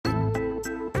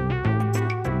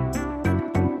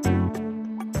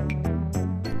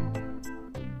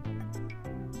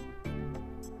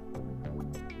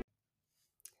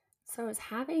So I was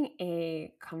having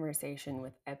a conversation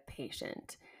with a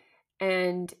patient,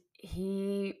 and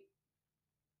he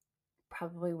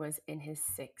probably was in his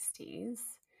 60s.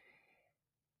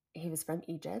 He was from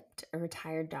Egypt, a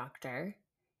retired doctor,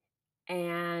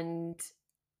 and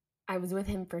I was with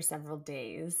him for several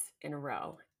days in a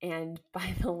row. And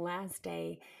by the last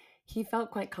day, he felt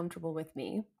quite comfortable with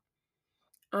me.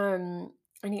 And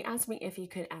he asked me if he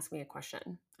could ask me a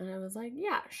question. And I was like,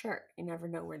 yeah, sure. You never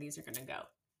know where these are going to go.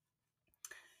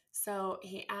 So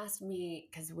he asked me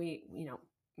because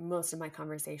most of my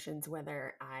conversations,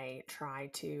 whether I try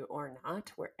to or not,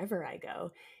 wherever I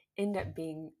go, end up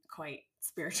being quite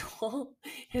spiritual.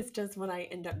 It's just what I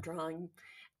end up drawing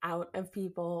out of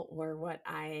people or what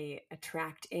I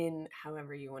attract in,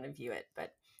 however you want to view it.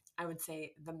 But I would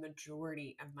say the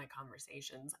majority of my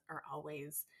conversations are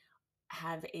always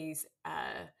have a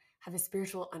have a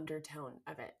spiritual undertone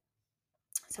of it.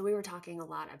 So we were talking a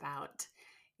lot about,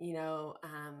 you know,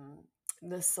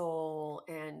 the soul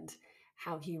and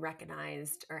how he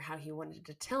recognized, or how he wanted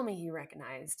to tell me he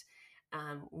recognized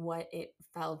what it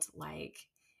felt like,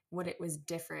 what it was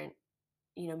different,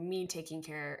 me taking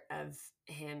care of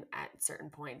him at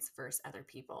certain points versus other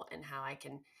people, and how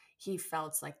he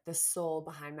felt like the soul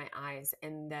behind my eyes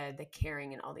and the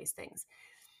caring and all these things.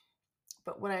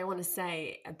 But what I want to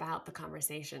say about the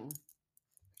conversation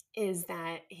is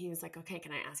that he was like, okay,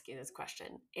 can I ask you this question?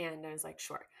 And I was like,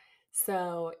 sure.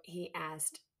 So he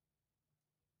asked,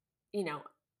 you know,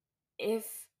 if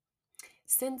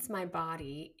since my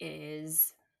body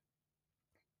is,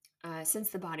 since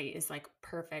the body is like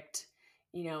perfect,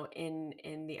 in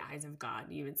the eyes of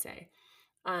God, you would say,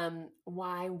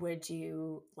 why would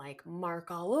you like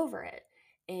mark all over it?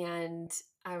 And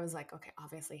I was like, okay,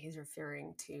 obviously he's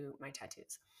referring to my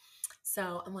tattoos.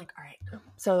 So I'm like, all right.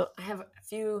 So I have a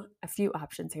few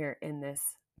options here in this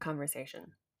conversation.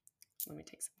 Let me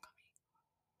take some coffee.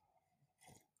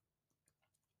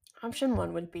 Option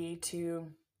one would be to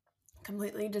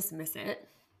completely dismiss it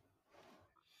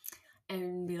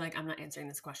and be like, I'm not answering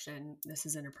this question. This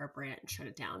is inappropriate, and shut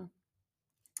it down.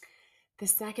 The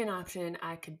second option,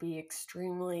 I could be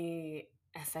extremely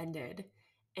offended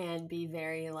and be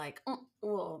very like,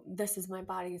 well, this is my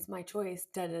body, it's my choice,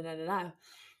 da da da da da.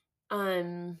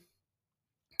 And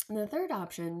the third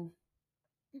option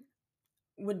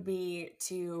would be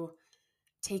to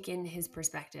take in his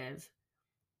perspective,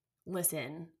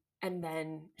 listen, and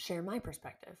then share my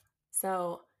perspective.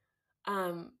 So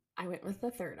I went with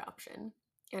the third option,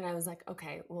 and I was like,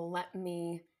 okay, well, let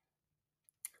me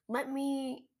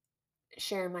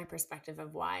share my perspective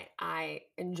of why I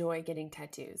enjoy getting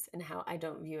tattoos and how I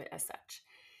don't view it as such.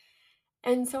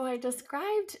 And so I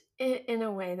described it in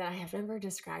a way that I have never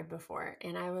described before.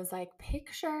 And I was like,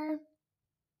 picture,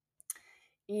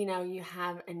 you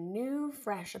have a new,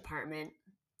 fresh apartment,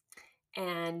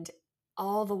 and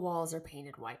all the walls are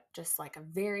painted white, just like a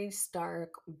very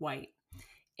stark white.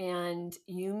 And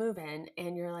you move in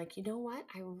and you're like, you know what?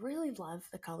 I really love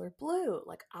the color blue.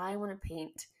 Like, I want to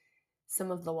paint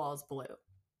some of the walls blue.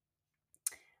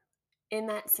 In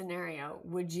that scenario,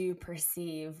 would you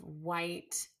perceive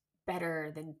white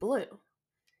better than blue?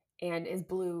 And is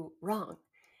blue wrong?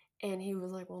 And he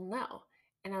was like, well, no.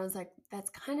 And I was like, that's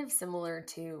kind of similar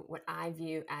to what I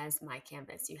view as my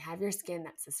canvas. You have your skin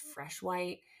that's this fresh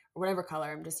white or whatever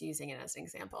color. I'm just using it as an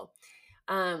example.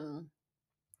 Um,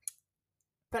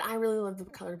 but I really love the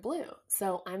color blue.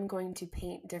 So I'm going to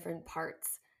paint different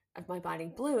parts of my body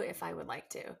blue if I would like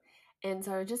to. And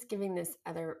so I was just giving this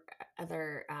other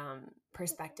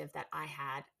perspective that I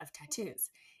had of tattoos,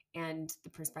 and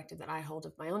the perspective that I hold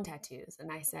of my own tattoos.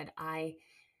 And I said, I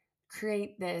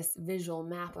create this visual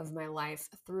map of my life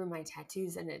through my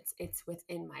tattoos, and it's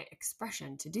within my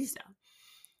expression to do so.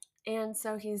 And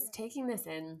so he's taking this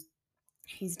in,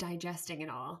 he's digesting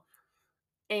it all.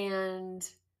 And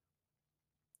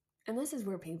this is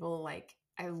where people like,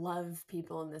 I love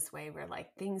people in this way where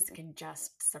like things can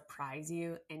just surprise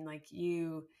you, and like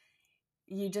you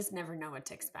just never know what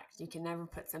to expect. You can never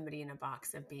put somebody in a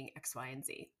box of being X, Y, and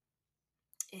Z.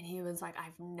 And he was like,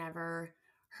 I've never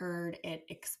heard it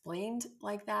explained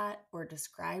like that or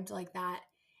described like that.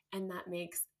 And that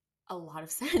makes a lot of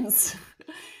sense.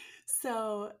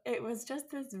 So it was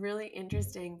just this really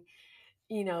interesting,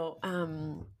 you know,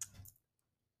 um,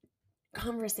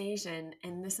 conversation.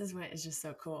 And this is what is just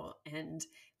so cool, and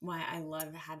why I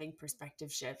love having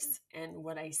perspective shifts, and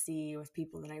what I see with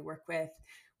people that I work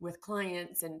with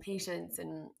clients and patients,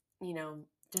 and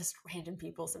just random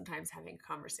people sometimes having a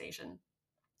conversation.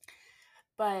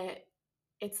 But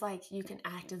it's like you can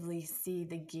actively see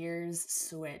the gears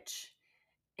switch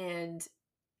and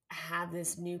have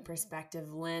this new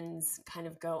perspective lens kind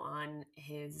of go on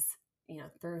his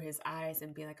through his eyes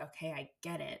and be like, okay, I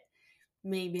get it.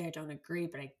 Maybe I don't agree,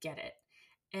 but I get it.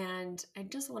 And I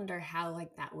just wonder how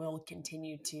like that will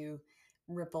continue to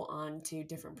ripple on to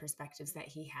different perspectives that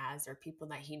he has, or people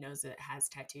that he knows that has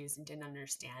tattoos and didn't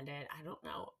understand it. I don't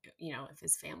know, if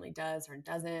his family does or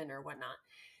doesn't or whatnot.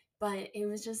 But it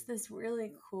was just this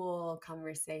really cool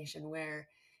conversation where,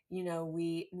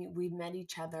 we met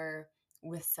each other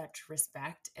with such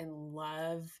respect and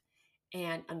love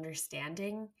and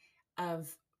understanding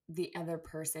of the other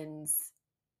person's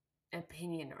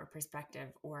opinion or perspective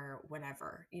or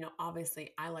whatever.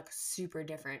 Obviously I look super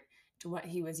different to what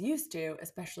he was used to,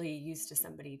 especially used to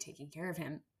somebody taking care of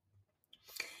him.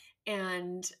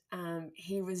 And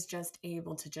he was just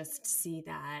able to just see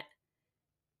that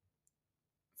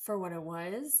for what it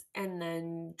was, and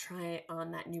then try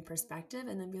on that new perspective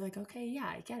and then be like, okay, yeah,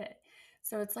 I get it.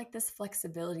 So it's like this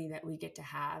flexibility that we get to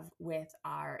have with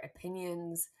our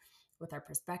opinions, with our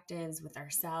perspectives, with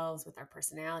ourselves, with our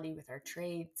personality, with our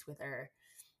traits, with our,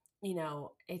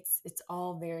 it's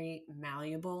all very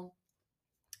malleable.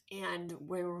 And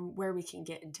where we can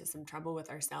get into some trouble with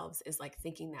ourselves is like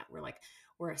thinking that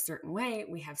we're a certain way,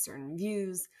 we have certain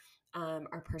views,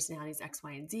 our personality is X,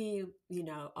 Y, and Z.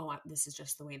 This is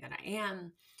just the way that I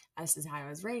am. This is how I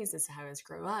was raised. This is how I was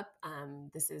grew up.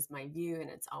 This is my view, and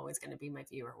it's always going to be my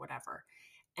view, or whatever.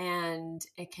 And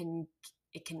it can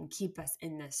keep us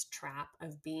in this trap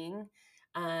of being,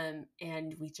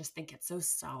 and we just think it's so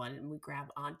solid, and we grab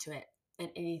onto it. And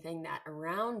anything that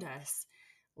around us,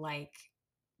 like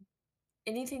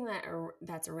anything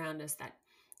that's around us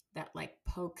that like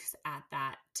pokes at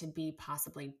that to be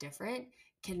possibly different,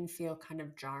 can feel kind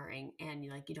of jarring, and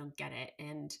you don't get it,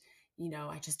 and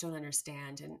I just don't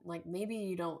understand. And like maybe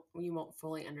you won't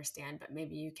fully understand, but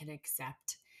maybe you can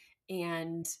accept,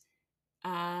 and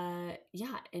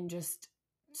yeah, and just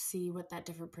see what that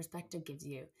different perspective gives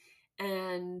you.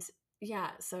 And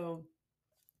yeah, so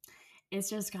it's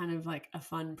just kind of like a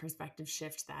fun perspective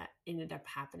shift that ended up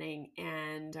happening.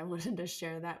 And I wanted to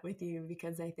share that with you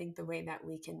because I think the way that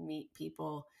we can meet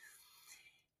people,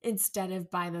 instead of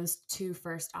by those two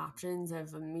first options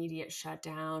of immediate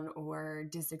shutdown or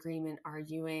disagreement,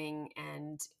 arguing,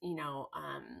 and,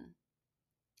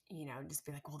 just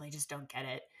be like, well, they just don't get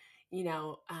it,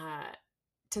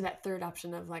 to that third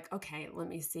option of like, okay, let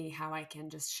me see how I can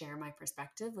just share my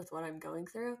perspective with what I'm going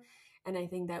through. And I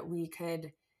think that we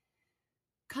could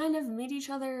kind of meet each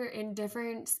other in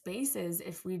different spaces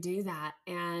if we do that.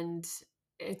 And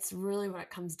it's really what it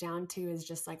comes down to is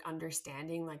just like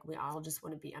understanding, like we all just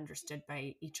want to be understood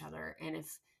by each other. And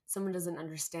if someone doesn't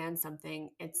understand something,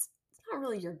 it's not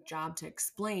really your job to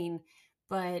explain,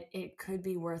 but it could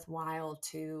be worthwhile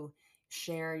to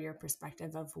share your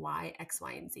perspective of why X,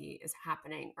 Y, and Z is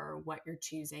happening, or what you're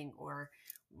choosing, or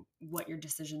what your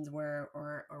decisions were,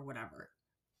 or whatever.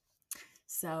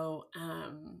 So,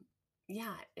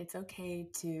 yeah, it's okay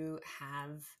to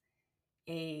have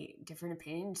a different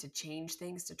opinion, to change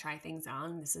things, to try things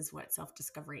on. This is what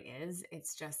self-discovery is.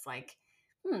 It's just like,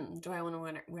 do I want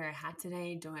to wear a hat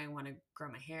today? Do I want to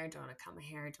grow my hair? Do I want to cut my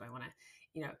hair? Do I want to,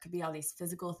 it could be all these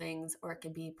physical things, or it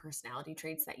could be personality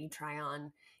traits that you try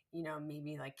on.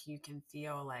 Maybe like you can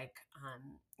feel like,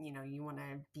 you want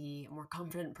to be a more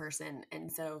confident person.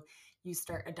 And so you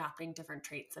start adopting different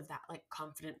traits of that, like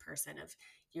confident person, of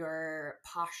your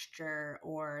posture,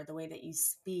 or the way that you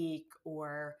speak,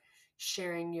 or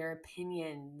sharing your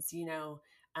opinions,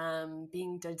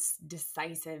 being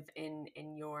decisive in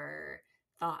your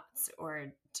thoughts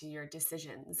or to your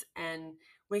decisions. And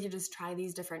we could just try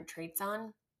these different traits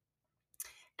on.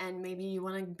 And maybe you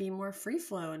want to be more free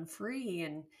flow and free,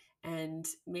 and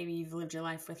maybe you've lived your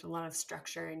life with a lot of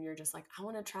structure, and you're just like, I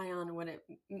want to try on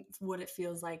what it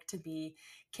feels like to be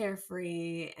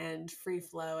carefree and free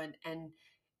flow, and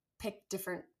pick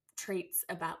different traits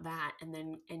about that, and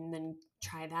then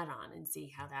try that on and see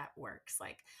how that works.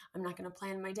 Like, I'm not going to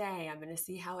plan my day. I'm going to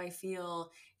see how I feel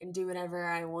and do whatever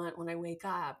I want when I wake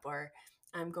up, or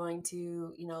I'm going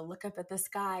to, look up at the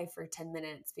sky for 10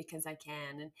 minutes because I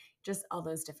can, and just all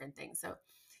those different things. So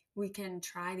we can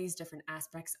try these different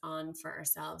aspects on for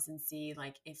ourselves and see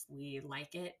like if we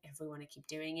like it, if we want to keep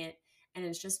doing it. And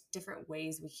it's just different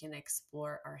ways we can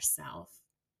explore ourselves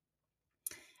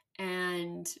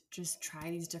and just try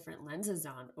these different lenses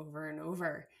on over and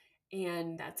over.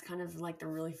 And that's kind of like the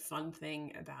really fun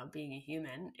thing about being a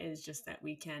human, is just that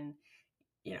we can,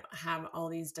 have all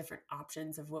these different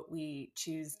options of what we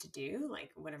choose to do,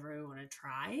 like whatever we want to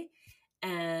try.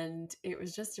 And it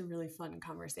was just a really fun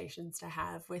conversations to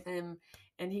have with him.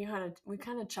 And we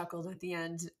kind of chuckled at the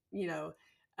end,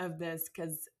 of this,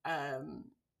 because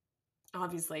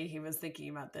obviously he was thinking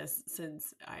about this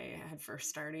since I had first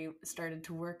started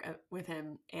to work with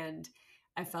him, and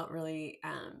I felt really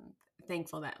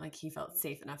thankful that like he felt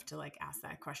safe enough to like ask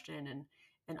that question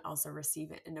and also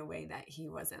receive it in a way that he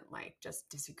wasn't like just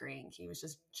disagreeing. He was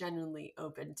just genuinely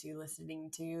open to listening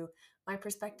to my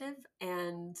perspective,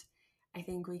 and I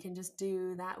think we can just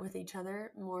do that with each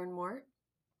other more and more.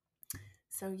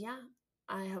 So yeah,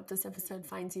 I hope this episode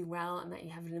finds you well and that you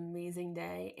have an amazing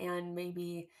day, and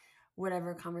maybe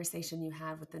whatever conversation you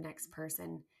have with the next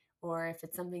person, or if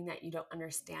it's something that you don't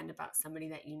understand about somebody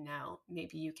that you know,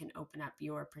 maybe you can open up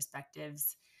your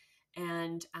perspectives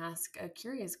and ask a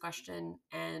curious question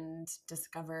and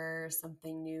discover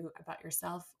something new about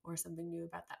yourself or something new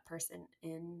about that person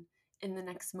in the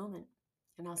next moment.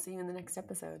 And I'll see you in the next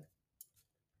episode.